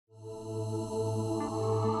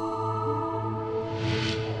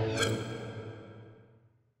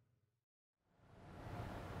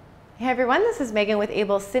Hey everyone, this is Megan with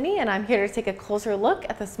AbelCine, and I'm here to take a closer look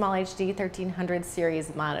at the SmallHD 1300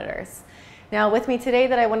 series monitors. Now with me today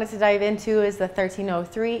that I wanted to dive into is the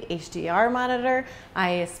 1303 HDR monitor. I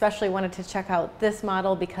especially wanted to check out this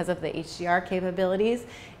model because of the HDR capabilities.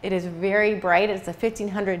 It is very bright. It's a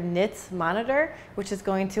 1500 nits monitor, which is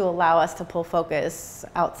going to allow us to pull focus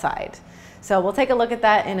outside. So we'll take a look at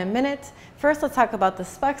that in a minute. First, let's talk about the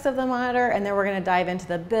specs of the monitor, and then we're going to dive into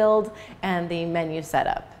the build and the menu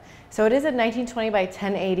setup. So it is a 1920 by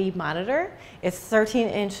 1080 monitor. It's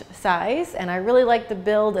 13-inch size, and I really like the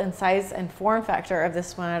build and size and form factor of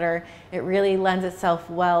this monitor. It really lends itself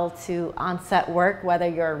well to on-set work, whether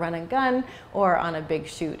you're run and gun or on a big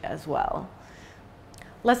shoot as well.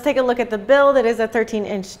 Let's take a look at the build. It is a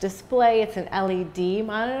 13-inch display. It's an LED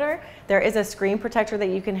monitor. There is a screen protector that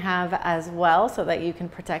you can have as well so that you can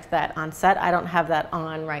protect that on set. I don't have that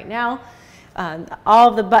on right now. All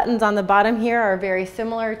of the buttons on the bottom here are very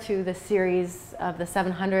similar to the series of the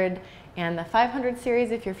 700 and the 500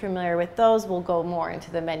 series. If you're familiar with those, we'll go more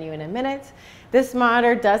into the menu in a minute. This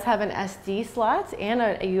monitor does have an SD slot and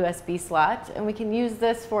a USB slot, and we can use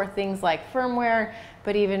this for things like firmware,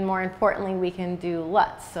 but even more importantly, we can do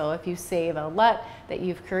LUTs. So if you save a LUT that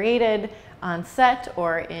you've created on set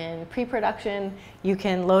or in pre-production, you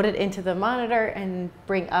can load it into the monitor and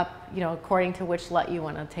bring up, according to which LUT you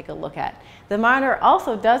want to take a look at. The monitor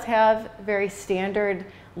also does have very standard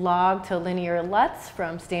log to linear LUTs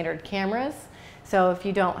from standard cameras. So if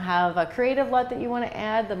you don't have a creative LUT that you want to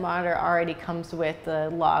add, the monitor already comes with the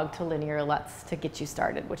log to linear LUTs to get you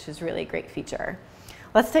started, which is really a great feature.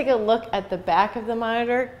 Let's take a look at the back of the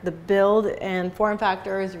monitor. The build and form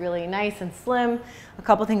factor is really nice and slim. A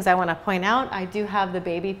couple things I want to point out. I do have the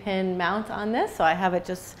baby pin mount on this, so I have it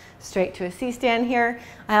just straight to a C-stand here.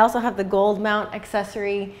 I also have the gold mount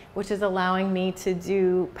accessory, which is allowing me to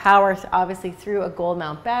do power obviously through a gold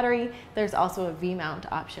mount battery. There's also a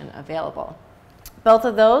V-mount option available. Both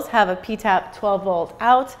of those have a PTAP 12 volt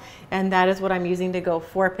out, and that is what I'm using to go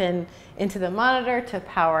 4-pin into the monitor to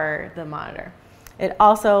power the monitor. It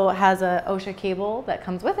also has an OSHA cable that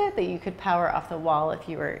comes with it that you could power off the wall if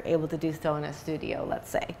you were able to do so in a studio, let's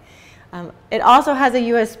say. It also has a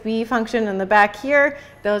USB function in the back here.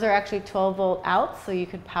 Those are actually 12 volt outs, so you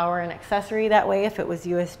could power an accessory that way if it was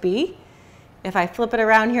USB. If I flip it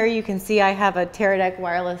around here, you can see I have a Teradek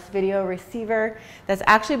wireless video receiver that's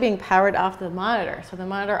actually being powered off the monitor. So the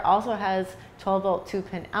monitor also has 12 volt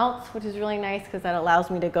 2-pin outs, which is really nice because that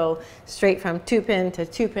allows me to go straight from 2-pin to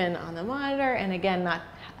 2-pin on the monitor, and again, not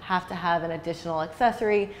have to have an additional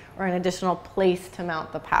accessory or an additional place to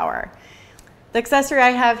mount the power. The accessory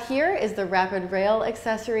I have here is the Rapid Rail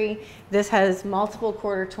accessory. This has multiple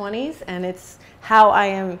 /20s, and it's how I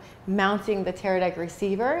am mounting the Teradek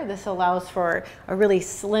receiver. This allows for a really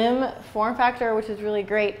slim form factor, which is really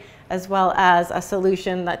great, as well as a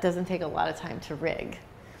solution that doesn't take a lot of time to rig.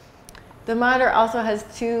 The monitor also has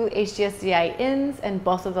 2 HDSDI ins, and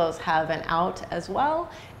both of those have an out as well.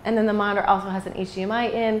 And then the monitor also has an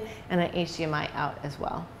HDMI in and an HDMI out as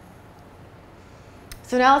well.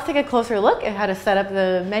 So now let's take a closer look at how to set up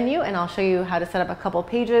the menu, and I'll show you how to set up a couple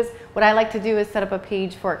pages. What I like to do is set up a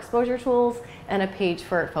page for exposure tools and a page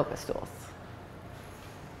for focus tools.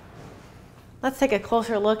 Let's take a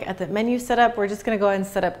closer look at the menu setup. We're just going to go ahead and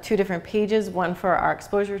set up 2 different pages, one for our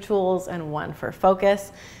exposure tools and one for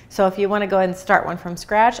focus. So if you want to go ahead and start one from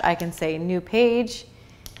scratch, I can say new page.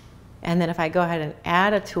 And then if I go ahead and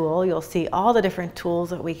add a tool, you'll see all the different tools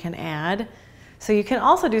that we can add. So you can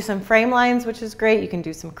also do some frame lines, which is great. You can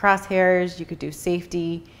do some crosshairs, you could do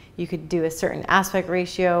safety, you could do a certain aspect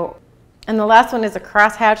ratio. And the last one is a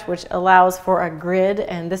crosshatch, which allows for a grid,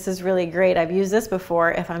 and this is really great. I've used this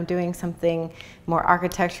before if I'm doing something more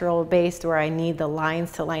architectural based where I need the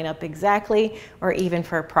lines to line up exactly, or even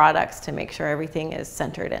for products to make sure everything is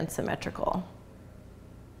centered and symmetrical.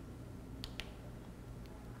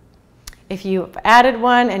 If you've added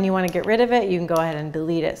one and you want to get rid of it, you can go ahead and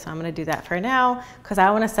delete it. So I'm going to do that for now because I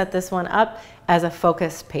want to set this one up as a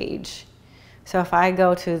focus page. So if I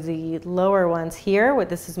go to the lower ones here,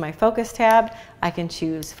 this is my focus tab, I can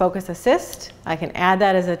choose focus assist. I can add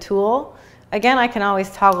that as a tool. Again, I can always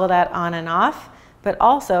toggle that on and off, but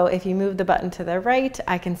also if you move the button to the right,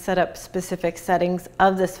 I can set up specific settings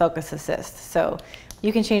of this focus assist. So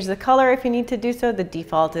you can change the color if you need to do so. The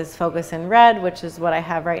default is focus in red, which is what I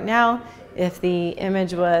have right now. If the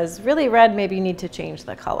image was really red, maybe you need to change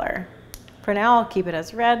the color. For now, I'll keep it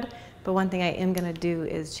as red, but one thing I am going to do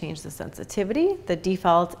is change the sensitivity. The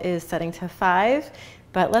default is setting to 5,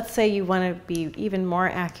 but let's say you want to be even more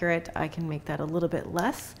accurate. I can make that a little bit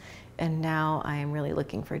less, and now I am really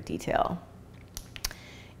looking for detail.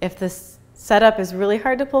 If the setup is really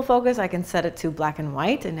hard to pull focus, I can set it to black and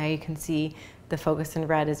white, and now you can see the focus in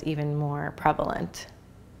red is even more prevalent.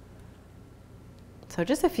 So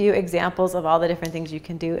just a few examples of all the different things you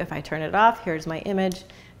can do. If I turn it off, here's my image,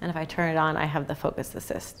 and if I turn it on, I have the focus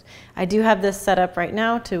assist. I do have this set up right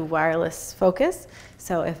now to wireless focus,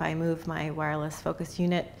 so if I move my wireless focus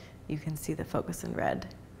unit, you can see the focus in red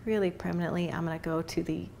really prominently. I'm going to go to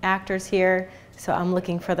the actors here, so I'm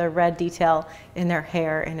looking for the red detail in their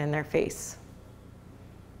hair and in their face.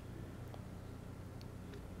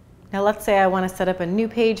 Now let's say I want to set up a new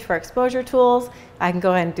page for exposure tools. I can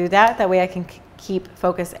go ahead and do that. That way I can keep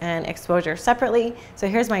focus and exposure separately. So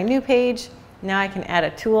here's my new page. Now I can add a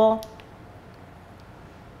tool.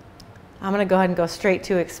 I'm going to go ahead and go straight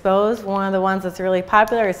to expose. One of the ones that's really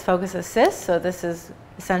popular is focus assist. So this is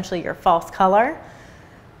essentially your false color.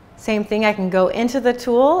 Same thing, I can go into the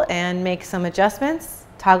tool and make some adjustments,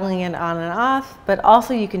 toggling it on and off, but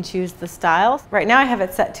also you can choose the style. Right now I have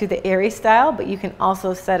it set to the airy style, but you can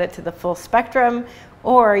also set it to the full spectrum,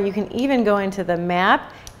 or you can even go into the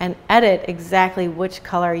map and edit exactly which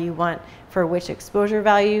color you want for which exposure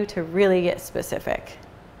value to really get specific.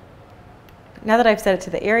 Now that I've set it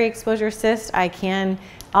to the airy exposure assist, I can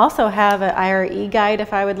also have an IRE guide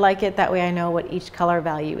if I would like it. That way I know what each color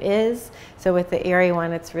value is. So with the airy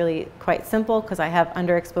one, it's really quite simple because I have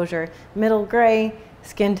underexposure, middle gray,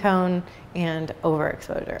 skin tone, and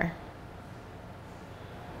overexposure.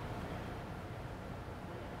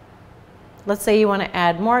 Let's say you want to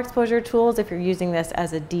add more exposure tools. If you're using this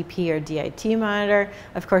as a DP or DIT monitor,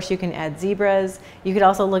 of course you can add zebras. You could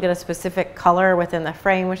also look at a specific color within the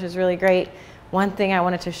frame, which is really great. One thing I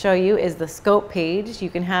wanted to show you is the scope page. You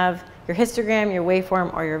can have your histogram, your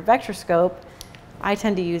waveform, or your vector scope. I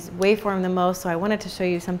tend to use waveform the most, so I wanted to show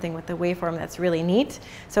you something with the waveform that's really neat.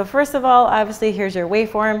 So first of all, obviously here's your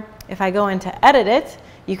waveform. If I go into edit it,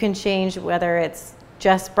 you can change whether it's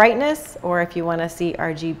just brightness or if you want to see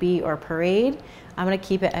RGB or parade. I'm going to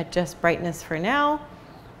keep it at just brightness for now.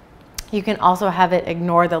 You can also have it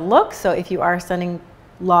ignore the look. So if you are sending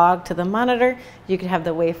log to the monitor, you could have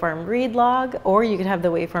the waveform read log, or you could have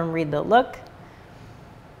the waveform read the look.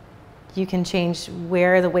 You can change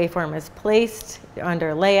where the waveform is placed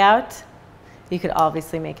under layout. You could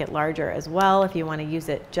obviously make it larger as well if you want to use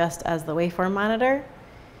it just as the waveform monitor.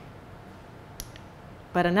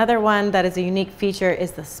 But another one that is a unique feature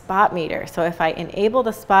is the spot meter. So if I enable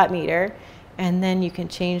the spot meter, and then you can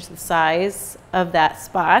change the size of that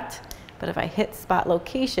spot. But if I hit spot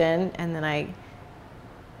location and then I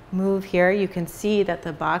move here, you can see that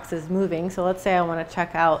the box is moving. So let's say I want to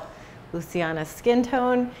check out Luciana's skin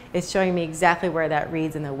tone. It's showing me exactly where that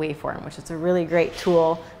reads in the waveform, which is a really great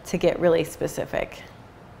tool to get really specific.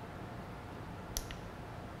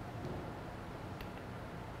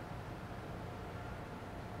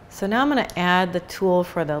 So now I'm going to add the tool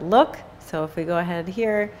for the look. So if we go ahead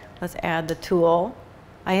here, let's add the tool.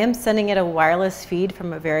 I am sending it a wireless feed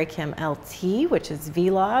from a Vericam LT, which is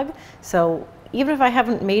Vlog. So even if I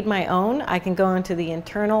haven't made my own, I can go into the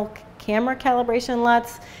internal camera calibration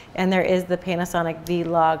LUTs, and there is the Panasonic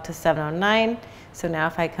Vlog to 709. So now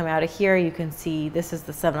if I come out of here, you can see this is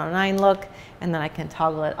the 709 look, and then I can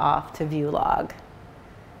toggle it off to view log.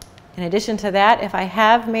 In addition to that, if I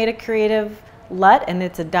have made a creative LUT and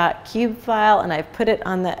it's a .cube file and I've put it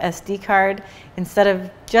on the SD card, instead of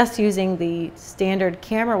just using the standard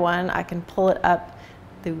camera one, I can pull it up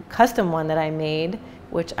the custom one that I made,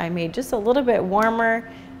 which I made just a little bit warmer.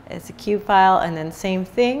 It's a cube file, and then same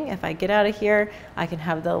thing, if I get out of here, I can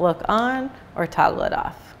have the look on or toggle it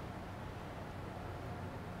off.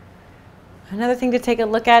 Another thing to take a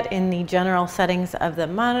look at in the general settings of the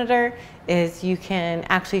monitor is you can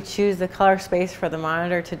actually choose the color space for the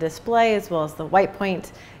monitor to display, as well as the white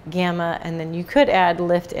point, gamma, and then you could add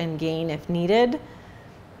lift and gain if needed.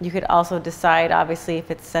 You could also decide, obviously,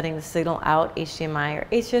 if it's setting the signal out HDMI or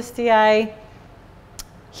HSDI.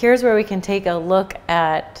 Here's where we can take a look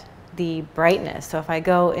at the brightness. So if I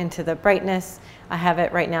go into the brightness, I have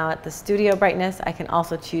it right now at the studio brightness. I can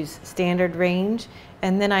also choose standard range,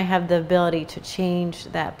 and then I have the ability to change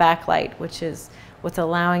that backlight, which is what's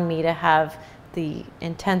allowing me to have the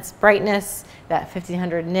intense brightness, that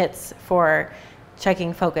 1500 nits for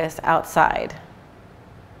checking focus outside.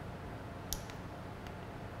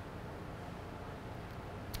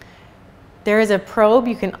 There is a probe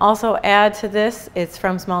you can also add to this. It's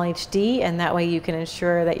from SmallHD, and that way you can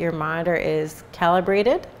ensure that your monitor is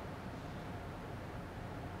calibrated.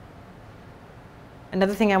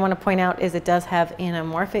 Another thing I want to point out is it does have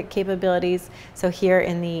anamorphic capabilities. So here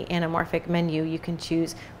in the anamorphic menu, you can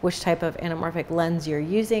choose which type of anamorphic lens you're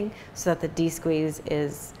using so that the D-squeeze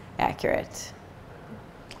is accurate.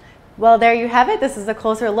 Well, there you have it. This is a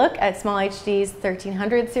closer look at SmallHD's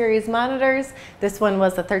 1300 series monitors. This one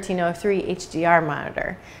was the 1303 HDR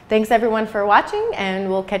monitor. Thanks everyone for watching, and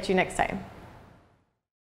we'll catch you next time.